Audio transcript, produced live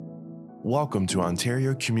Welcome to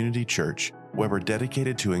Ontario Community Church, where we're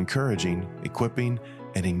dedicated to encouraging, equipping,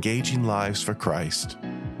 and engaging lives for Christ.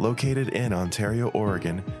 Located in Ontario,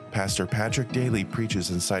 Oregon, Pastor Patrick Daly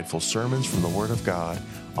preaches insightful sermons from the Word of God,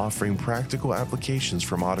 offering practical applications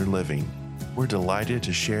for modern living. We're delighted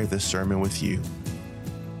to share this sermon with you.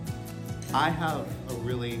 I have a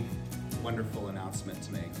really wonderful announcement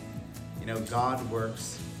to make. You know, God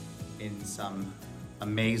works in some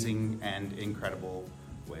amazing and incredible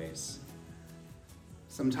ways.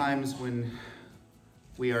 Sometimes when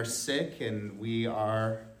we are sick and we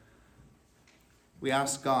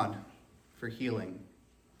ask God for healing,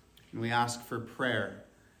 and we ask for prayer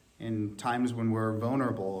in times when we're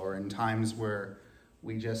vulnerable or in times where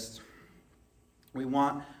we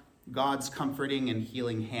want God's comforting and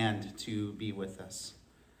healing hand to be with us.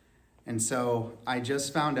 And so I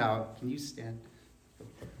just found out, can you stand?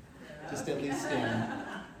 Just at least stand.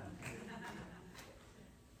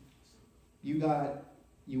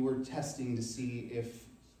 You were testing to see if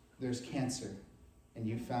there's cancer, and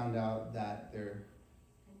you found out that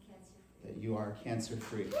you are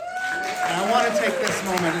cancer-free. And I want to take this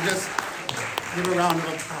moment and just give a round of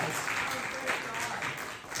applause.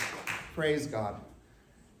 Praise God.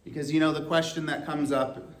 Because, you know, the question that comes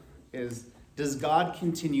up is, does God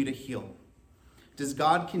continue to heal? Does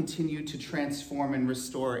God continue to transform and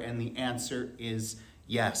restore? And the answer is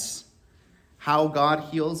yes. How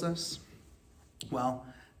God heals us? Well,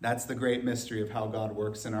 that's the great mystery of how God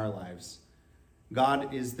works in our lives.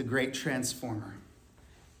 God is the great transformer,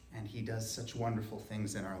 and he does such wonderful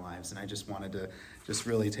things in our lives. And I just wanted to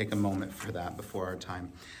really take a moment for that before our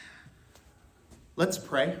time. Let's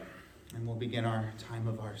pray, and we'll begin our time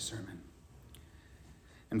of our sermon.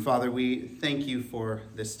 And Father, we thank you for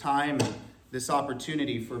this time, this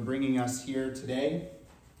opportunity for bringing us here today.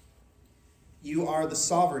 You are the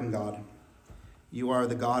sovereign God. You are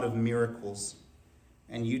the God of miracles.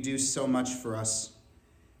 And you do so much for us.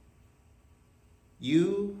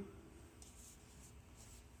 You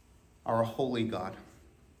are a holy God.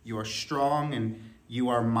 You are strong and you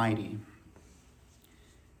are mighty.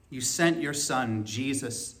 You sent your Son,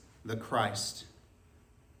 Jesus the Christ,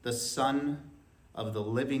 the Son of the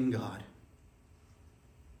living God,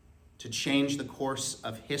 to change the course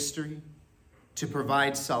of history, to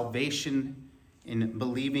provide salvation in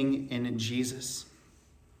believing in Jesus.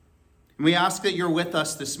 And we ask that you're with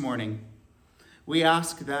us this morning. We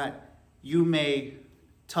ask that you may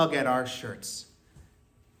tug at our shirts,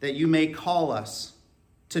 that you may call us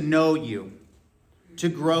to know you, to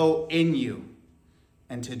grow in you,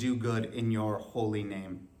 and to do good in your holy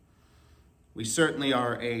name. We certainly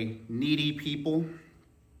are a needy people,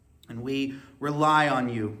 and we rely on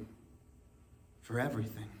you for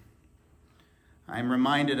everything. I'm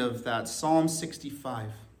reminded of that Psalm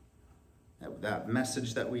 65, that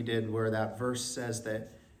message that we did where that verse says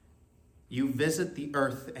that you visit the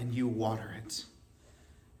earth and you water it.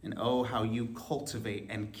 And oh, how you cultivate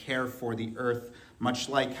and care for the earth, much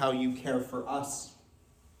like how you care for us.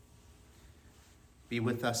 Be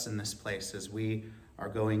with us in this place as we are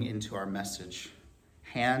going into our message,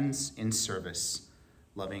 Hands in Service,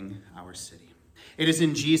 Loving Our City. It is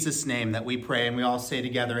in Jesus' name that we pray, and we all say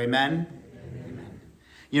together, amen? Amen.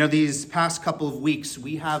 You know, these past couple of weeks,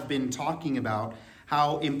 we have been talking about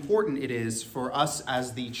how important it is for us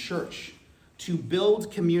as the church to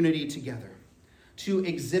build community together, to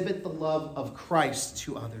exhibit the love of Christ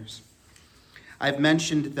to others. I've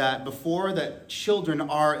mentioned that before, that children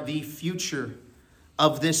are the future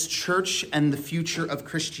of this church and the future of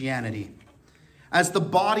Christianity. As the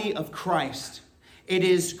body of Christ, it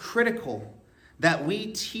is critical that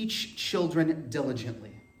we teach children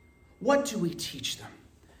diligently. What do we teach them?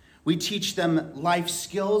 We teach them life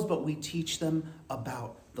skills, but we teach them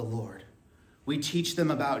about the Lord. We teach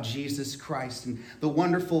them about Jesus Christ and the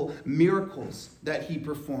wonderful miracles that he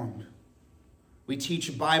performed. We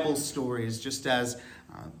teach Bible stories just as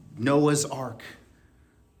Noah's Ark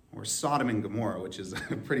or Sodom and Gomorrah, which is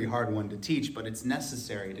a pretty hard one to teach, but it's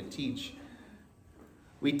necessary to teach.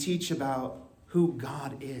 We teach about who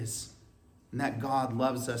God is and that God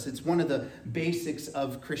loves us. It's one of the basics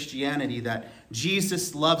of Christianity that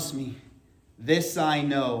Jesus loves me. This I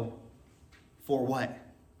know. For what?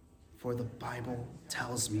 For the Bible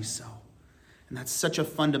tells me so. And that's such a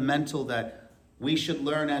fundamental that we should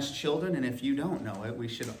learn as children. And if you don't know it, we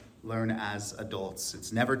should learn as adults.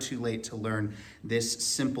 It's never too late to learn this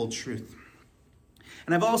simple truth.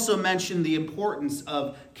 And I've also mentioned the importance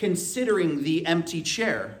of considering the empty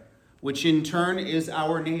chair, which in turn is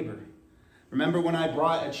our neighbor. Remember when I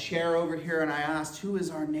brought a chair over here and I asked, who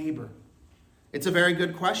is our neighbor? It's a very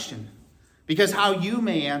good question, because how you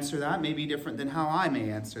may answer that may be different than how I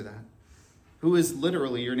may answer that. Who is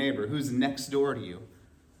literally your neighbor? Who's next door to you?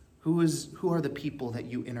 Who are the people that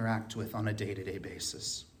you interact with on a day-to-day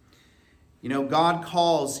basis? You know, God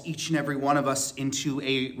calls each and every one of us into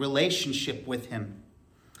a relationship with him.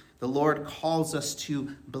 The Lord calls us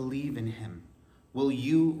to believe in him. Will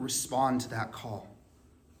you respond to that call?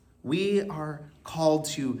 We are called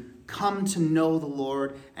to come to know the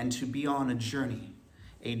Lord and to be on a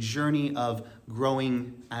journey of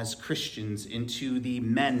growing as Christians into the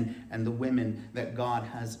men and the women that God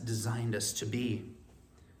has designed us to be.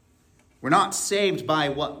 We're not saved by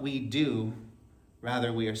what we do,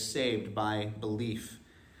 rather we are saved by belief.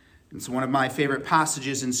 It's one of my favorite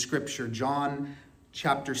passages in Scripture, John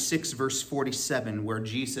chapter 6, verse 47, where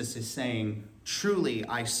Jesus is saying, "Truly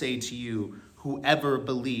I say to you, whoever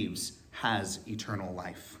believes has eternal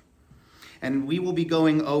life." And we will be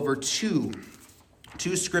going over two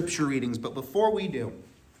scripture readings. But before we do,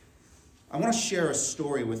 I want to share a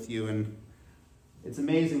story with you. And it's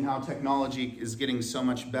amazing how technology is getting so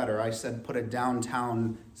much better. I said put a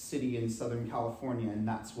downtown city in Southern California, and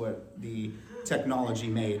that's what the technology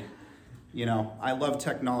made. You know, I love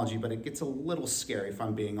technology, but it gets a little scary if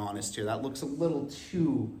I'm being honest here. That looks a little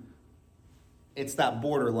too, it's that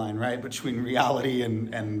borderline, right, between reality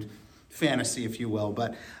and fantasy, if you will.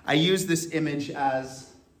 But I use this image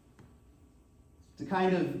to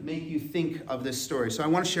kind of make you think of this story. So I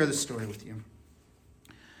want to share this story with you.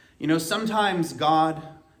 You know, sometimes God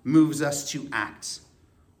moves us to act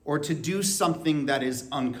or to do something that is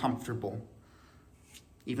uncomfortable,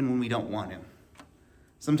 even when we don't want to.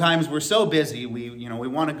 Sometimes we're so busy, we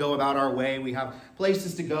want to go about our way. We have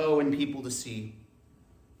places to go and people to see.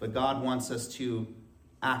 But God wants us to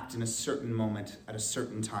act in a certain moment at a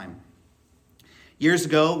certain time. Years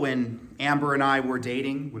ago, when Amber and I were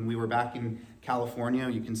dating, when we were back in California,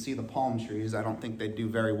 you can see the palm trees. I don't think they do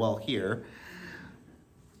very well here.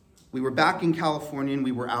 We were back in California and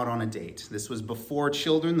we were out on a date. This was before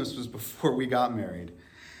children. This was before we got married.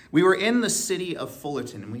 We were in the city of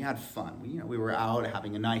Fullerton and we had fun. We were out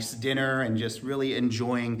having a nice dinner and just really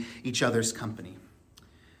enjoying each other's company.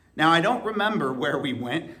 Now, I don't remember where we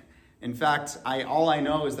went. In fact, all I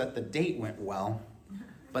know is that the date went well.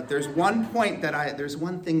 But there's one thing that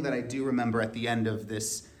I do remember at the end of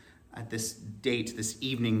this date, this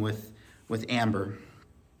evening with Amber.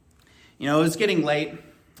 You know, it was getting late,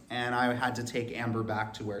 and I had to take Amber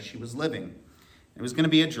back to where she was living. It was going to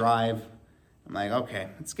be a drive. I'm like, okay,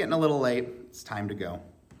 it's getting a little late. It's time to go.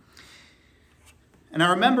 And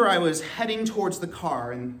I remember I was heading towards the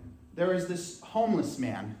car, and there was this homeless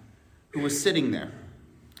man who was sitting there.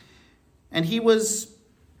 And he was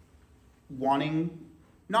wanting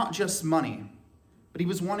not just money, but he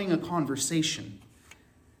was wanting a conversation.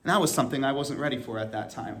 And that was something I wasn't ready for at that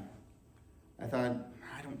time. I thought,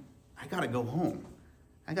 I got to go home.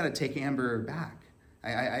 I got to take Amber back.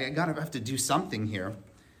 I have to do something here.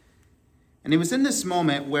 And it was in this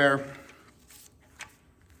moment where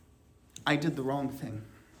I did the wrong thing.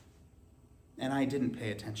 And I didn't pay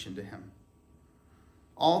attention to him.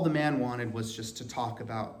 All the man wanted was just to talk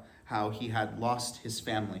about how he had lost his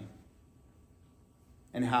family.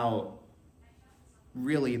 And how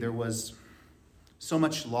really there was so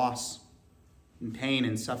much loss and pain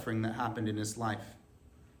and suffering that happened in his life.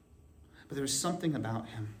 But there was something about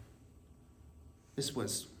him. This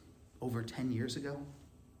was over 10 years ago.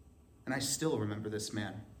 And I still remember this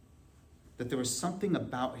man. That there was something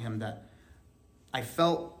about him that I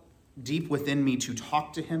felt deep within me to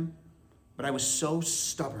talk to him, but I was so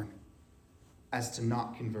stubborn as to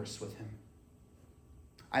not converse with him.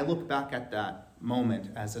 I look back at that moment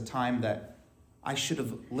as a time that I should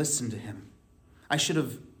have listened to him. I should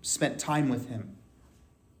have spent time with him.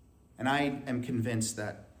 And I am convinced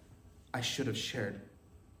that I should have shared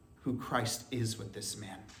who Christ is with this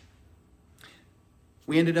man.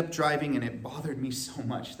 We ended up driving, and it bothered me so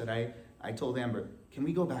much that I told Amber, can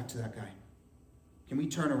we go back to that guy? Can we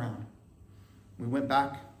turn around? We went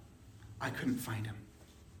back. I couldn't find him.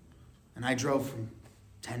 And I drove for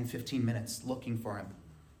 10, 15 minutes looking for him.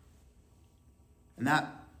 And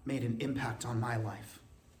that made an impact on my life.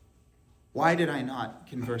 Why did I not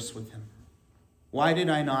converse with him? Why did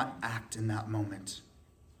I not act in that moment?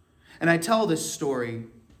 And I tell this story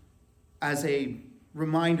as a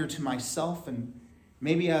reminder to myself and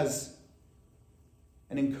maybe as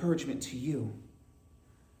an encouragement to you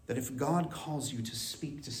that if God calls you to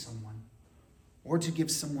speak to someone or to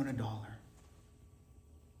give someone $1,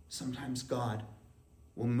 sometimes God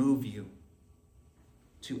will move you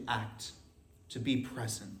to act, to be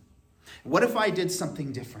present. What if I did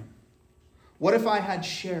something different? What if I had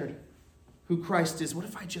shared who Christ is? What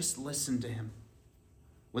if I just listened to him?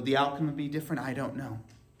 Would the outcome be different? I don't know.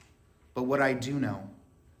 But what I do know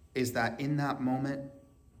is that in that moment,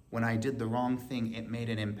 when I did the wrong thing, it made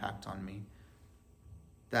an impact on me.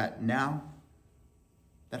 That now,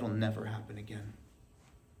 that'll never happen again.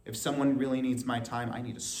 If someone really needs my time, I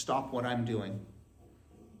need to stop what I'm doing,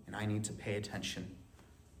 and I need to pay attention.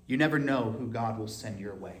 You never know who God will send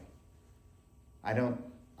your way. I don't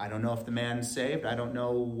know if the man's saved. I don't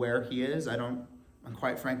know where he is. And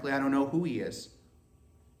quite frankly, I don't know who he is.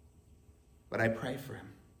 But I pray for him.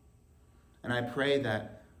 And I pray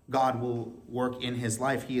that God will work in his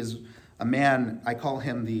life. He is a man, I call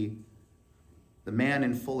him the man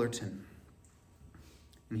in Fullerton.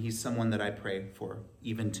 And he's someone that I pray for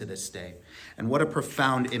even to this day. And what a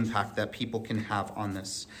profound impact that people can have on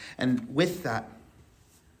this. And with that,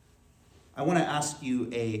 I want to ask you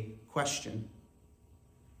a question.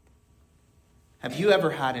 Have you ever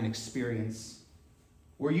had an experience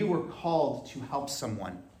where you were called to help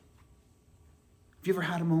someone? Have you ever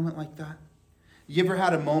had a moment like that? You ever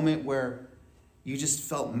had a moment where you just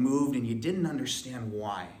felt moved and you didn't understand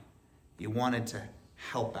why? You wanted to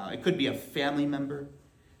help out. It could be a family member.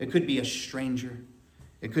 It could be a stranger.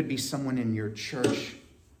 It could be someone in your church.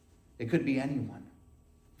 It could be anyone.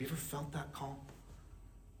 Have you ever felt that call?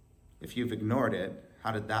 If you've ignored it,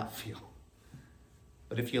 how did that feel?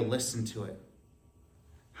 But if you listen to it,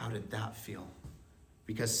 how did that feel?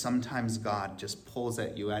 Because sometimes God just pulls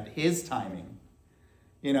at you at his timing.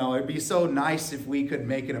 You know, it'd be so nice if we could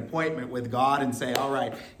make an appointment with God and say, all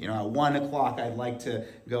right, at 1 o'clock I'd like to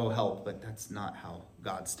go help. But that's not how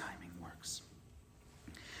God's timing works.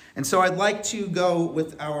 And so I'd like to go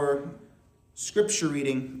with our scripture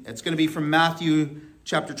reading. It's going to be from Matthew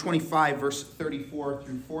chapter 25, verse 34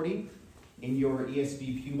 through 40 in your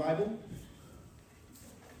ESV Pew Bible.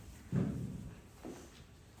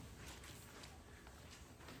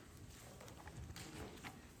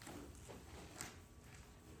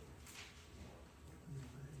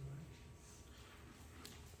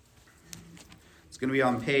 It's going to be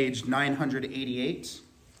on page 988.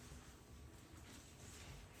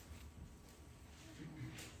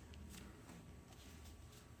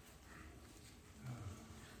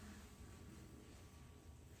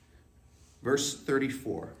 Verse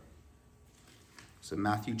 34. So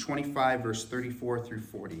Matthew 25, verse 34 through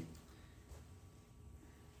 40.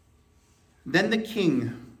 Then the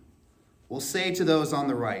king will say to those on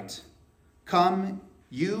the right, "Come,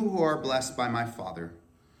 you who are blessed by my Father,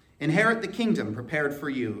 inherit the kingdom prepared for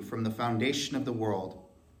you from the foundation of the world.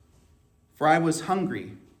 For I was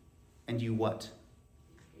hungry, and you what?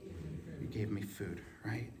 You gave me food,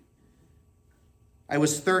 right? I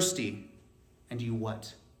was thirsty, and you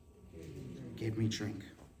what? Gave me drink.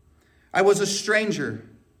 I was a stranger,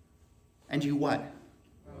 and you what?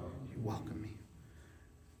 You welcomed me.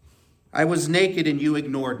 I was naked, and you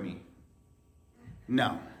ignored me.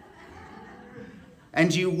 No.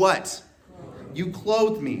 And you what? You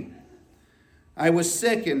clothed me. I was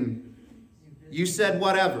sick, and you said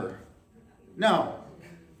whatever. No.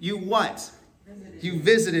 You what? You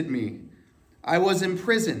visited me. I was in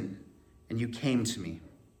prison, and you came to me.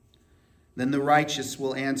 Then the righteous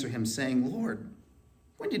will answer him, saying, Lord,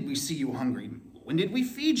 when did we see you hungry? When did we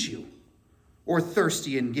feed you? Or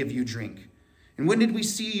thirsty and give you drink? And when did we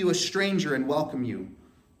see you a stranger and welcome you?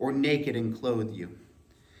 Or naked and clothe you?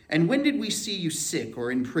 And when did we see you sick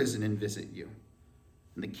or in prison and visit you?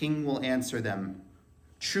 And the king will answer them,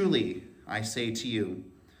 Truly, I say to you,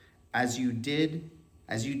 as you did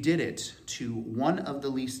it to one of the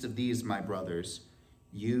least of these, my brothers,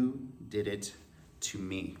 you did it to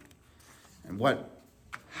me. And what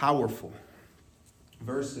powerful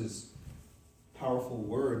verses, powerful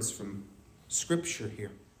words from Scripture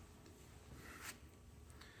here.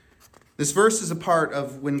 This verse is a part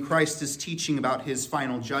of when Christ is teaching about his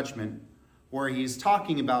final judgment, where he's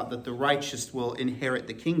talking about that the righteous will inherit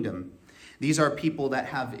the kingdom. These are people that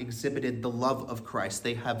have exhibited the love of Christ.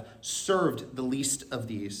 They have served the least of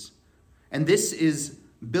these. And this is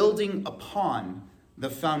building upon the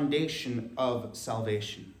foundation of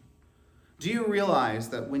salvation. Do you realize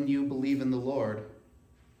that when you believe in the Lord,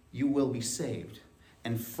 you will be saved?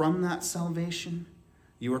 And from that salvation,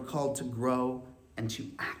 you are called to grow and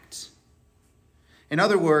to act. In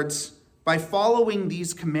other words, by following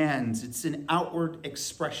these commands, it's an outward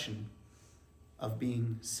expression of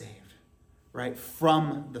being saved, right?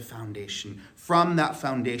 From the foundation, from that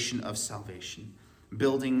foundation of salvation,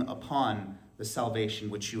 building upon the salvation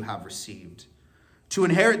which you have received. To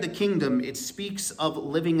inherit the kingdom, it speaks of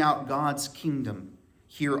living out God's kingdom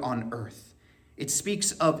here on earth. It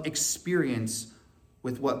speaks of experience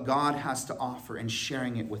with what God has to offer and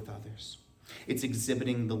sharing it with others. It's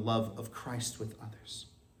exhibiting the love of Christ with others.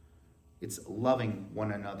 It's loving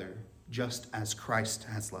one another just as Christ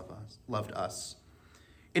has loved us.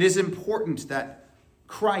 It is important that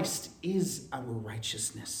Christ is our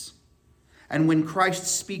righteousness. And when Christ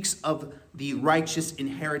speaks of the righteous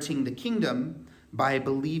inheriting the kingdom, by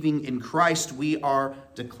believing in Christ, we are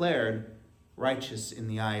declared righteous in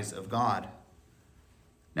the eyes of God.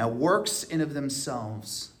 Now, works in of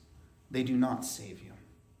themselves, they do not save you.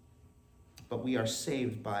 But we are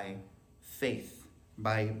saved by faith,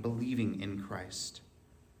 by believing in Christ.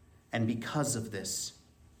 And because of this,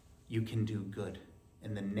 you can do good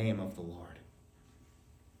in the name of the Lord.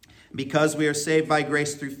 Because we are saved by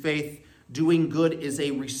grace through faith, doing good is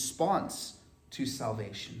a response to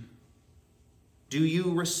salvation. Do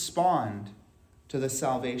you respond to the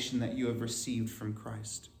salvation that you have received from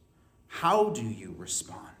Christ? How do you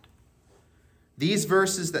respond? These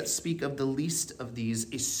verses that speak of the least of these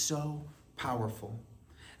is so powerful.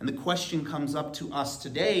 And the question comes up to us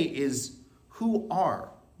today is, who are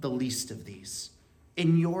the least of these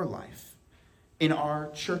in your life, in our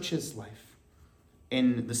church's life,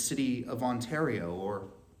 in the city of Ontario, or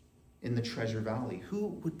in the Treasure Valley? Who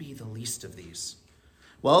would be the least of these?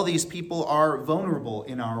 Well, these people are vulnerable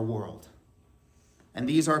in our world. And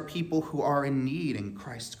these are people who are in need, and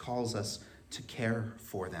Christ calls us to care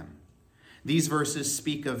for them. These verses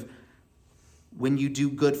speak of when you do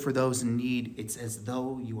good for those in need, it's as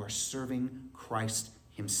though you are serving Christ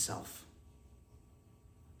himself.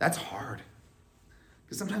 That's hard.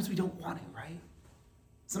 Because sometimes we don't want it, right?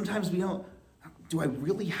 Sometimes we don't. Do I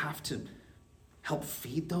really have to help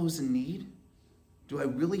feed those in need? Do I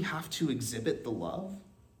really have to exhibit the love?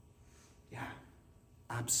 Yeah,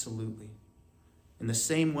 absolutely. In the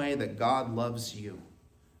same way that God loves you,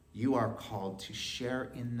 you are called to share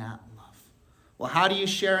in that love. Well, how do you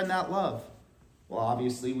share in that love? Well,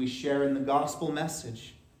 obviously, we share in the gospel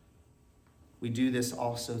message. We do this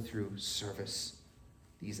also through service,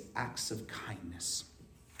 these acts of kindness.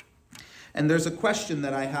 And there's a question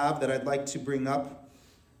that I have that I'd like to bring up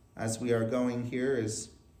as we are going here is,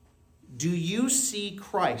 do you see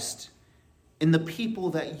Christ in the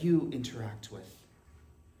people that you interact with?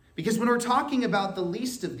 Because when we're talking about the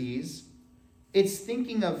least of these, it's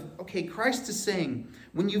thinking of, okay, Christ is saying,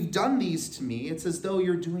 when you've done these to me, it's as though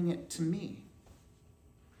you're doing it to me.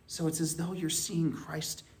 So it's as though you're seeing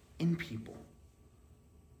Christ in people.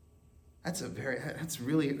 That's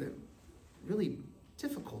really, really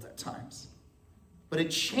difficult at times. But it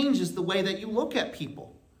changes the way that you look at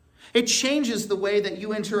people. It changes the way that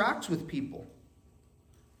you interact with people.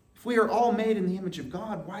 If we are all made in the image of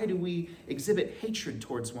God, why do we exhibit hatred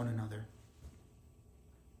towards one another?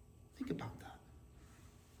 Think about that.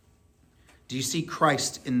 Do you see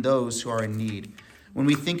Christ in those who are in need? When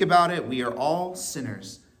we think about it, we are all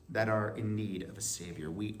sinners that are in need of a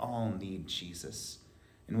Savior. We all need Jesus.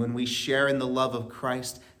 And when we share in the love of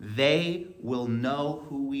Christ, they will know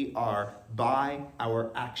who we are by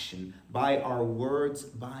our action, by our words,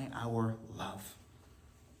 by our love.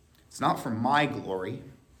 It's not for my glory.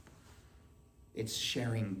 It's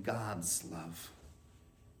sharing God's love.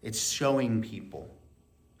 It's showing people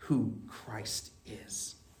who Christ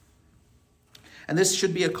is. And this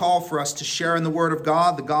should be a call for us to share in the Word of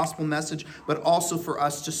God, the gospel message, but also for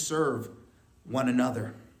us to serve one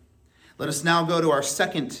another. Let us now go to our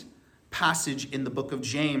second passage in the book of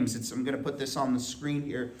James. I'm going to put this on the screen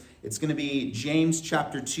here. It's going to be James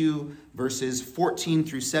chapter 2, verses 14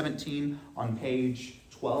 through 17 on page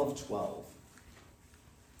 1212.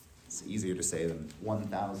 It's easier to say than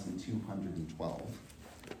 1212.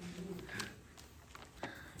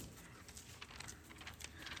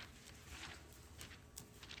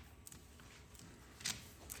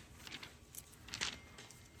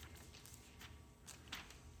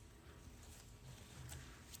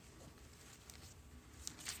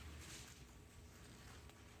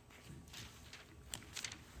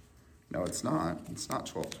 No, it's not. It's not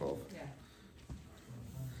 12:12. Yeah.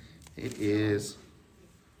 It is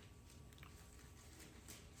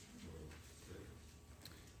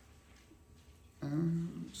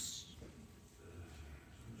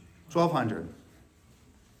 1200.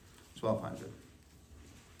 1200.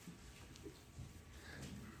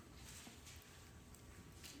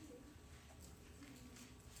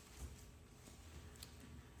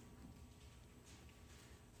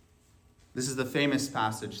 This is the famous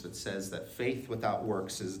passage that says that faith without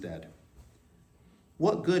works is dead.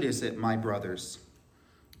 What good is it, my brothers,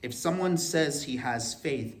 if someone says he has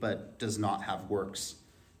faith but does not have works?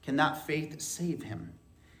 Can that faith save him?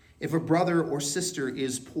 If a brother or sister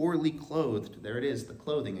is poorly clothed, there it is, the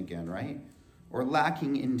clothing again, right? Or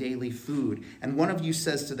lacking in daily food, and one of you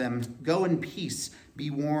says to them, go in peace, be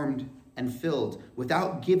warmed and filled,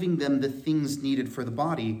 without giving them the things needed for the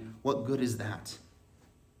body, what good is that?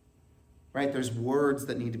 Right? There's words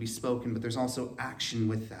that need to be spoken, but there's also action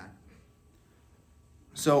with that.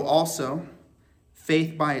 So also,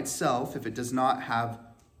 faith by itself, if it does not have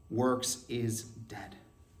works, is dead.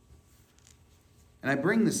 And I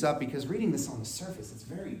bring this up because reading this on the surface, it's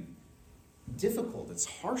very difficult. It's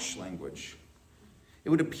harsh language. It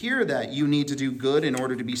would appear that you need to do good in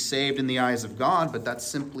order to be saved in the eyes of God, but that's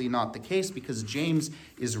simply not the case, because James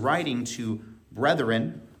is writing to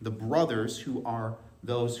brethren, the brothers who are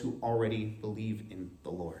those who already believe in the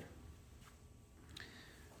Lord.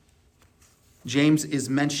 James is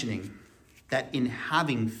mentioning that in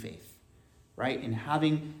having faith, right, in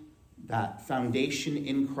having that foundation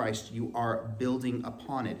in Christ, you are building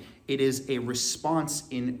upon it. It is a response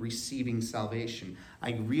in receiving salvation.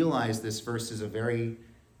 I realize this verse is a very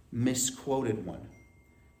misquoted one.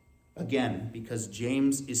 Again, because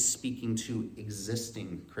James is speaking to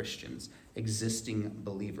existing Christians, existing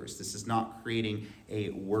believers. This is not creating a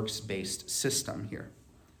works-based system here.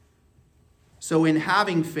 So in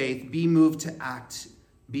having faith, be moved to act,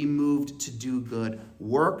 be moved to do good.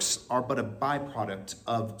 Works are but a byproduct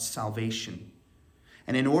of salvation.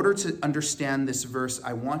 And in order to understand this verse,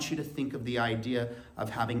 I want you to think of the idea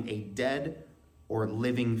of having a dead or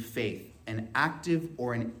living faith, an active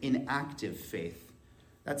or an inactive faith.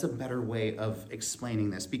 That's a better way of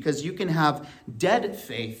explaining this, because you can have dead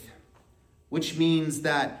faith, which means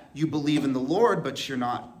that you believe in the Lord, but you're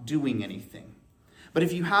not doing anything. But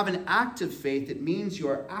if you have an active faith, it means you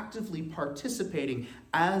are actively participating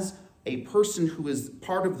as a person who is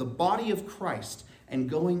part of the body of Christ and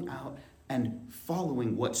going out and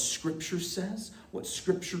following what Scripture says, what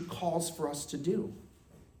Scripture calls for us to do.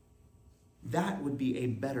 That would be a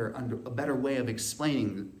better way of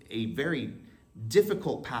explaining a very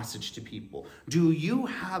difficult passage to people. Do you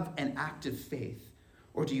have an active faith,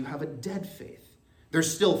 or do you have a dead faith?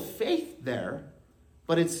 There's still faith there,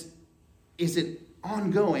 but is it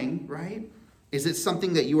ongoing, right? Is it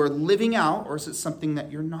something that you are living out, or is it something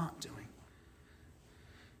that you're not doing?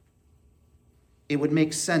 It would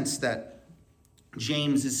make sense that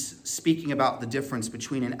James is speaking about the difference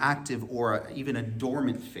between an active or even a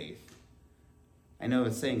dormant faith. I know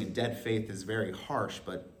that saying a dead faith is very harsh,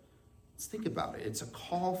 but let's think about it. It's a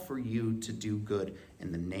call for you to do good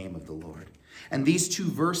in the name of the Lord. And these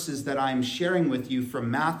two verses that I'm sharing with you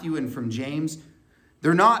from Matthew and from James,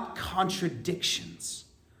 they're not contradictions.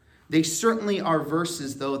 They certainly are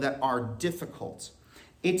verses, though, that are difficult.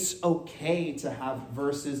 It's okay to have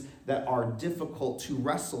verses that are difficult to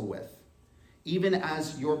wrestle with. Even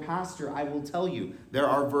as your pastor, I will tell you, there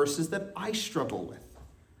are verses that I struggle with.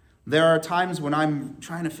 There are times when I'm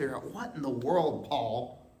trying to figure out, what in the world,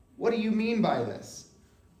 Paul? What do you mean by this?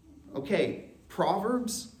 Okay,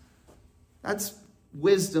 Proverbs, that's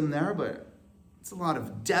wisdom there, but it's a lot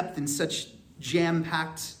of depth in such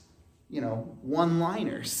jam-packed,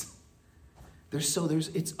 one-liners.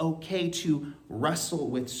 It's okay to wrestle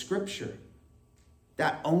with Scripture.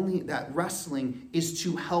 That wrestling is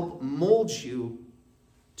to help mold you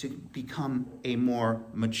to become a more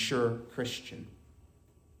mature Christian.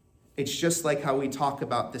 It's just like how we talk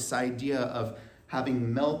about this idea of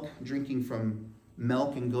having milk, drinking from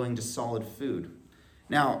milk and going to solid food.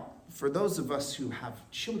 Now, for those of us who have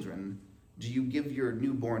children, do you give your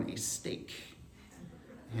newborn a steak?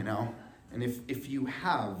 And if you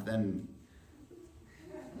have, then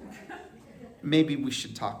maybe we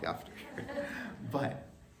should talk after. But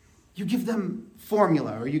you give them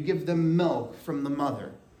formula, or you give them milk from the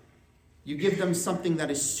mother. You give them something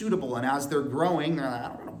that is suitable, and as they're growing, they're like, I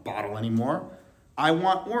don't want a bottle anymore. I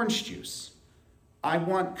want orange juice. I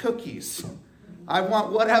want cookies. I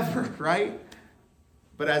want whatever, right?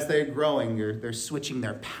 But as they're growing, they're switching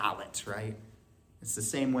their palate, right? It's the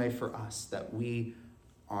same way for us, that we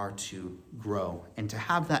are to grow and to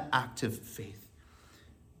have that active faith.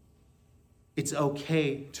 It's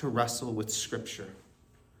okay to wrestle with Scripture.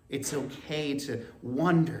 It's okay to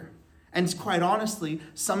wonder. And quite honestly,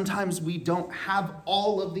 sometimes we don't have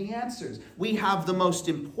all of the answers. We have the most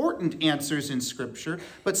important answers in Scripture,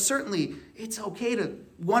 but certainly it's okay to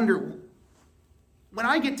wonder. When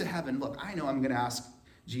I get to heaven, look, I know I'm going to ask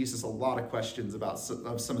Jesus a lot of questions about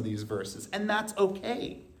some of these verses, and that's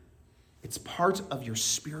okay. It's part of your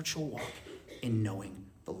spiritual walk in knowing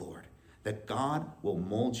the Lord, that God will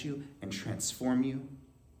mold you and transform you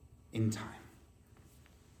in time.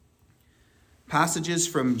 Passages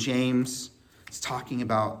from James is talking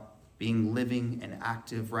about being living and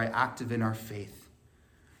active, right? Active in our faith.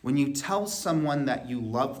 When you tell someone that you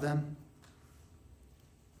love them,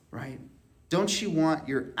 right? Don't you want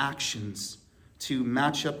your actions to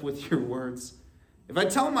match up with your words. If I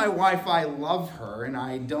tell my wife I love her and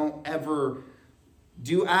I don't ever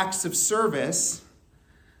do acts of service,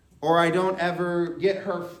 or I don't ever get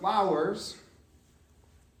her flowers,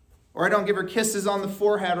 or I don't give her kisses on the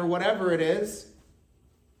forehead or whatever it is,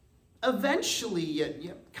 eventually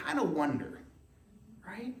you kind of wonder,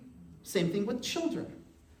 right? Same thing with children.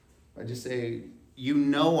 I just say, you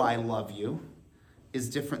know I love you, is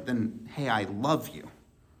different than, hey, I love you.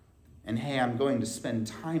 And hey, I'm going to spend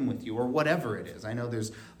time with you, or whatever it is. I know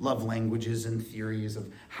there's love languages and theories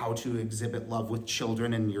of how to exhibit love with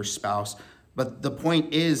children and your spouse. But the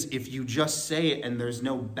point is, if you just say it and there's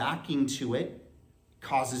no backing to it, it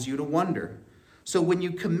causes you to wonder. So when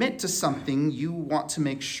you commit to something, you want to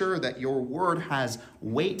make sure that your word has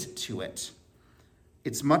weight to it.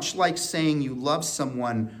 It's much like saying you love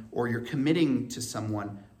someone or you're committing to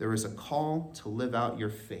someone. There is a call to live out your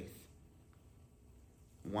faith.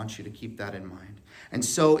 I want you to keep that in mind. And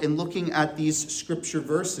so in looking at these scripture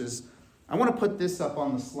verses, I want to put this up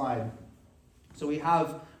on the slide. So we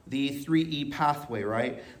have the 3E pathway,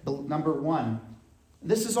 right? Number 1,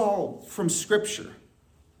 this is all from scripture.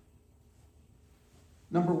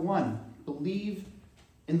 Number 1, believe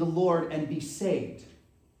in the Lord and be saved.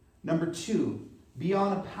 Number 2, be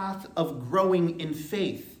on a path of growing in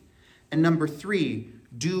faith. And number 3,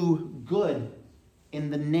 do good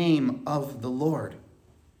in the name of the Lord.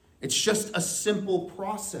 It's just a simple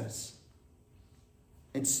process.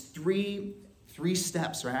 It's three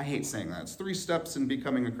steps, right? I hate saying that. It's 3 steps in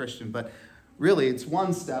becoming a Christian, but really it's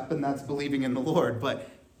 1 step, and that's believing in the Lord.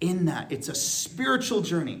 But in that, it's a spiritual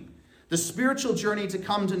journey. The spiritual journey to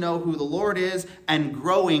come to know who the Lord is and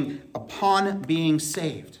growing upon being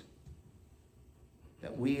saved.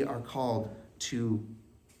 That we are called to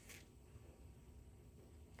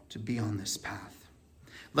be on this path.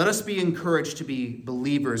 Let us be encouraged to be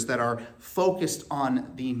believers that are focused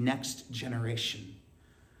on the next generation.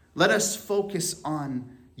 Let us focus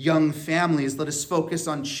on young families. Let us focus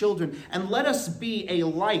on children. And let us be a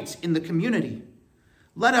light in the community.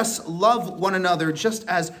 Let us love one another just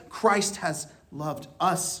as Christ has loved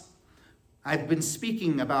us. I've been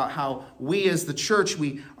speaking about how we as the church,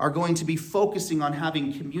 we are going to be focusing on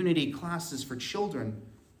having community classes for children.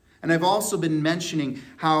 And I've also been mentioning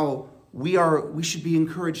how we should be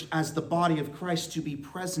encouraged as the body of Christ to be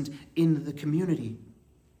present in the community.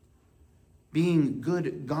 Being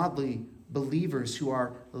good, godly believers who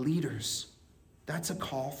are leaders. That's a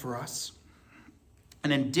call for us.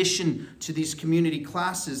 In addition to these community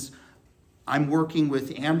classes, I'm working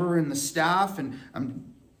with Amber and the staff, and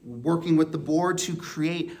I'm working with the board to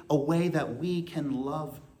create a way that we can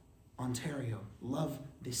love Ontario, love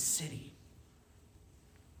this city.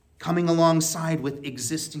 Coming alongside with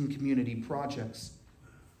existing community projects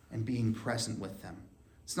and being present with them.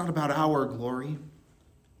 It's not about our glory.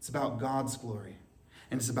 It's about God's glory.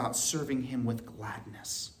 And it's about serving him with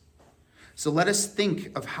gladness. So let us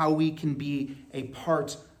think of how we can be a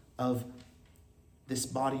part of this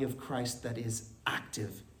body of Christ that is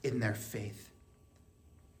active in their faith.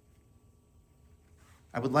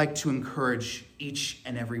 I would like to encourage each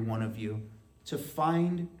and every one of you to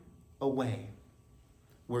find a way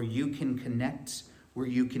where you can connect, where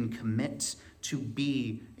you can commit to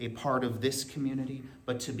be a part of this community,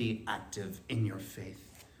 but to be active in your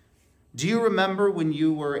faith. Do you remember when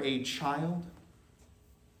you were a child?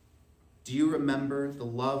 Do you remember the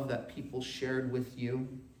love that people shared with you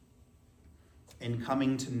in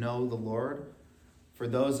coming to know the Lord? For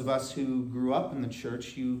those of us who grew up in the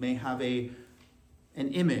church, you may have an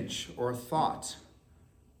image or a thought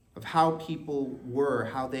of how people were,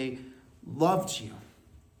 how they loved you,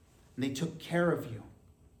 and they took care of you,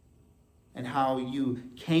 and how you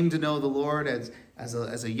came to know the Lord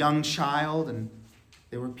as a young child, and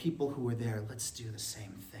there were people who were there. Let's do the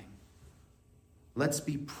same thing. Let's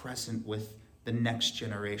be present with the next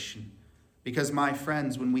generation. Because, my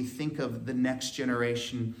friends, when we think of the next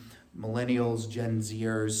generation, millennials, Gen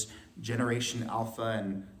Zers, Generation Alpha,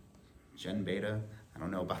 and Gen Beta, I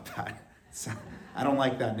don't know about that. I don't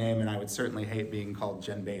like that name, and I would certainly hate being called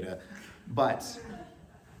Gen Beta. But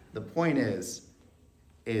the point is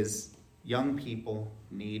young people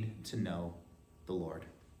need to know the Lord.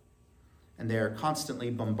 And they are constantly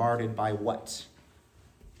bombarded by what?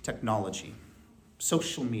 Technology.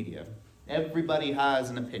 Social media. Everybody has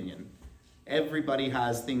an opinion. Everybody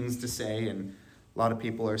has things to say, and a lot of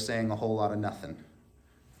people are saying a whole lot of nothing.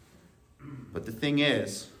 But the thing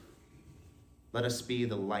is, let us be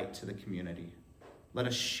the light to the community. Let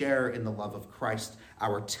us share in the love of Christ,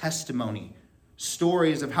 our testimony,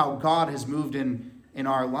 stories of how God has moved in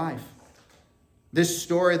our life. This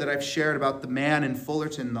story that I've shared about the man in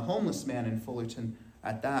Fullerton, the homeless man in Fullerton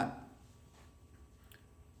at that,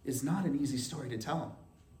 is not an easy story to tell.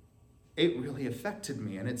 It really affected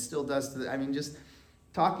me, and it still does. Just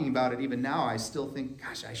talking about it even now, I still think,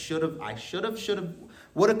 gosh, I should have,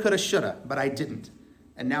 woulda, coulda, shoulda, but I didn't.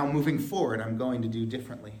 And now moving forward, I'm going to do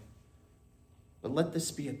differently. But let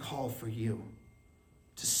this be a call for you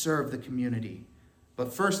to serve the community.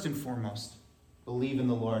 But first and foremost, believe in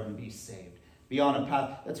the Lord and be saved. Be on a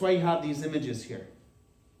path. That's why you have these images here,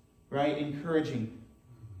 right? Encouraging.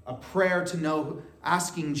 A prayer to know,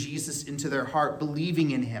 asking Jesus into their heart,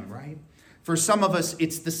 believing in him, right? For some of us,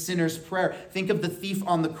 it's the sinner's prayer. Think of the thief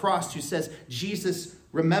on the cross who says, Jesus,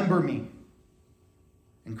 remember me.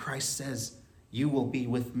 And Christ says, you will be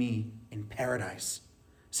with me in paradise.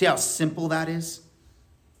 See how simple that is?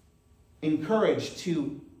 Encouraged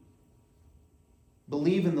to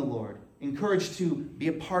believe in the Lord. Encouraged to be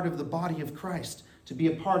a part of the body of Christ. To be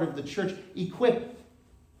a part of the church. Equip.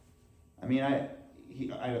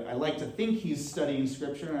 I like to think he's studying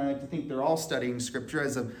Scripture, and I like to think they're all studying Scripture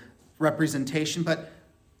as a representation, but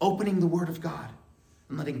opening the Word of God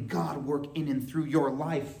and letting God work in and through your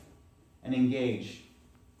life and engage.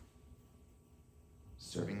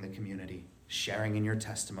 Serving the community, sharing in your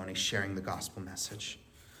testimony, sharing the gospel message.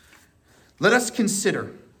 Let us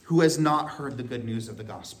consider who has not heard the good news of the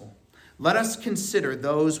gospel. Let us consider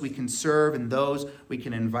those we can serve and those we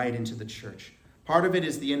can invite into the church. Part of it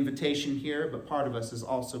is the invitation here, but part of us is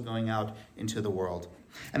also going out into the world.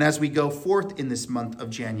 And as we go forth in this month of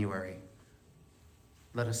January,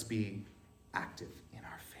 let us be active in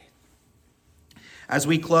our faith. As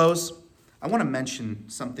we close, I want to mention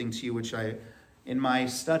something to you which in my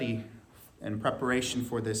study and preparation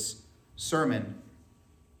for this sermon,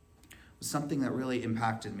 was something that really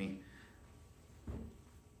impacted me.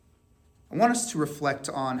 I want us to reflect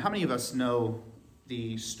on, how many of us know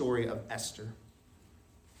the story of Esther?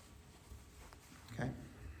 Okay.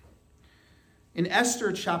 In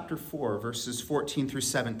Esther chapter 4, verses 14 through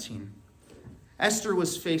 17, Esther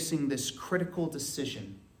was facing this critical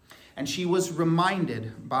decision, and she was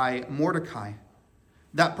reminded by Mordecai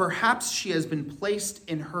that perhaps she has been placed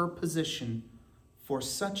in her position for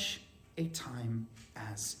such a time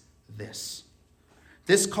as this.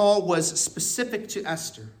 This call was specific to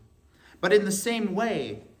Esther, but in the same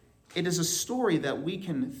way, it is a story that we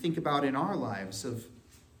can think about in our lives of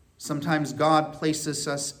sometimes God places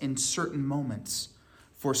us in certain moments,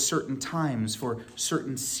 for certain times, for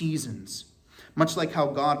certain seasons. Much like how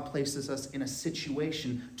God places us in a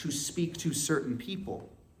situation to speak to certain people.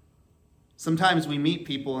 Sometimes we meet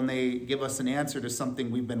people and they give us an answer to something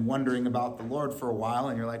we've been wondering about the Lord for a while,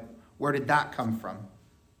 and you're like, where did that come from?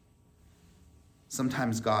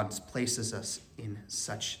 Sometimes God places us in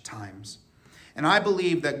such times. And I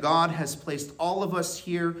believe that God has placed all of us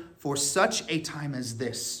here for such a time as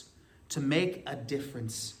this, to make a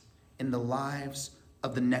difference in the lives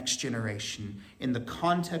of the next generation, in the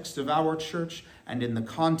context of our church and in the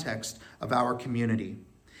context of our community.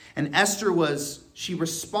 And Esther she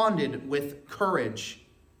responded with courage.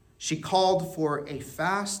 She called for a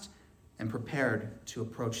fast and prepared to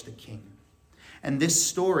approach the king. And this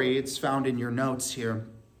story, it's found in your notes here,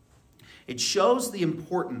 it shows the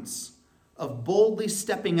importance of boldly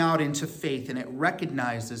stepping out into faith, and it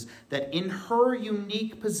recognizes that in her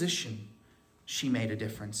unique position, she made a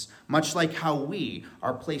difference, much like how we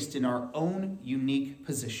are placed in our own unique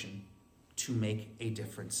position to make a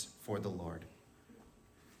difference for the Lord.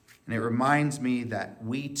 And it reminds me that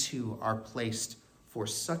we too are placed for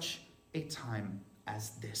such a time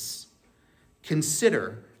as this.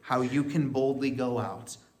 Consider how you can boldly go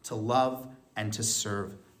out to love and to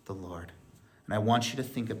serve the Lord. And I want you to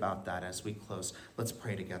think about that as we close. Let's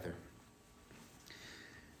pray together.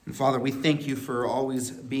 And Father, we thank you for always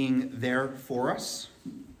being there for us.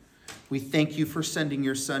 We thank you for sending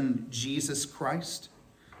your Son, Jesus Christ,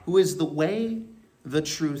 who is the way, the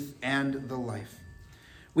truth, and the life.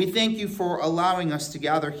 We thank you for allowing us to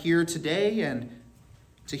gather here today and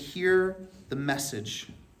to hear the message.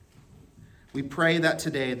 We pray that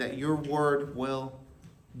today that your word will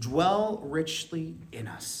dwell richly in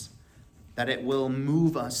us, that it will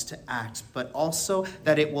move us to act, but also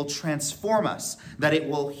that it will transform us, that it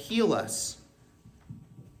will heal us,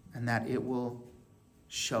 and that it will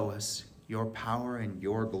show us your power and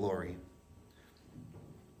your glory.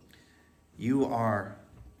 You are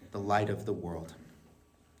the light of the world.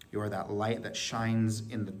 You are that light that shines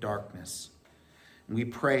in the darkness. And we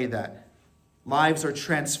pray that lives are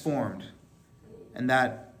transformed and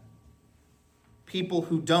that people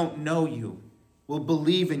who don't know you will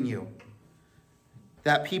believe in you,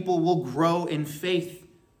 that people will grow in faith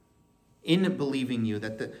in believing you,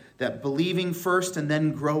 that believing first and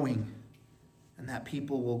then growing, and that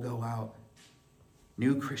people will go out,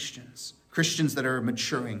 new Christians that are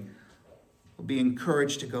maturing, will be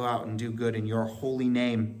encouraged to go out and do good in your holy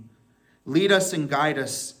name. Lead us and guide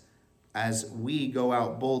us as we go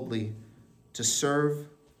out boldly to serve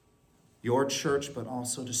your church, but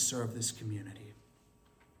also to serve this community.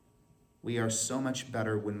 We are so much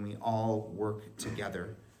better when we all work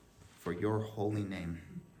together for your holy name,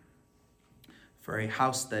 for a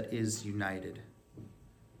house that is united.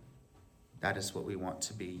 That is what we want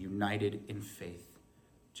to be, united in faith.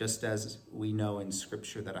 Just as we know in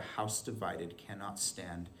Scripture that a house divided cannot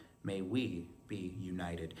stand, may we be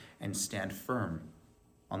united and stand firm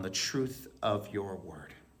on the truth of your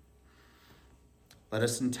word. Let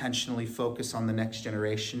us intentionally focus on the next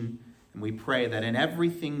generation, and we pray that in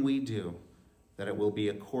everything we do, that it will be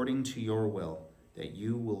according to your will, that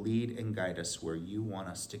you will lead and guide us where you want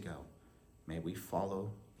us to go. May we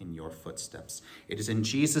follow in your footsteps. It is in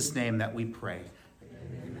Jesus' name that we pray.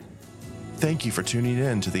 Amen. Thank you for tuning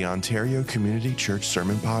in to the Ontario Community Church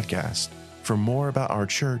Sermon Podcast. For more about our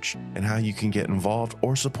church and how you can get involved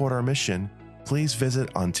or support our mission, please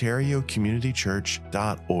visit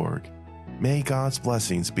ontariocommunitychurch.org. May God's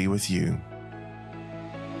blessings be with you.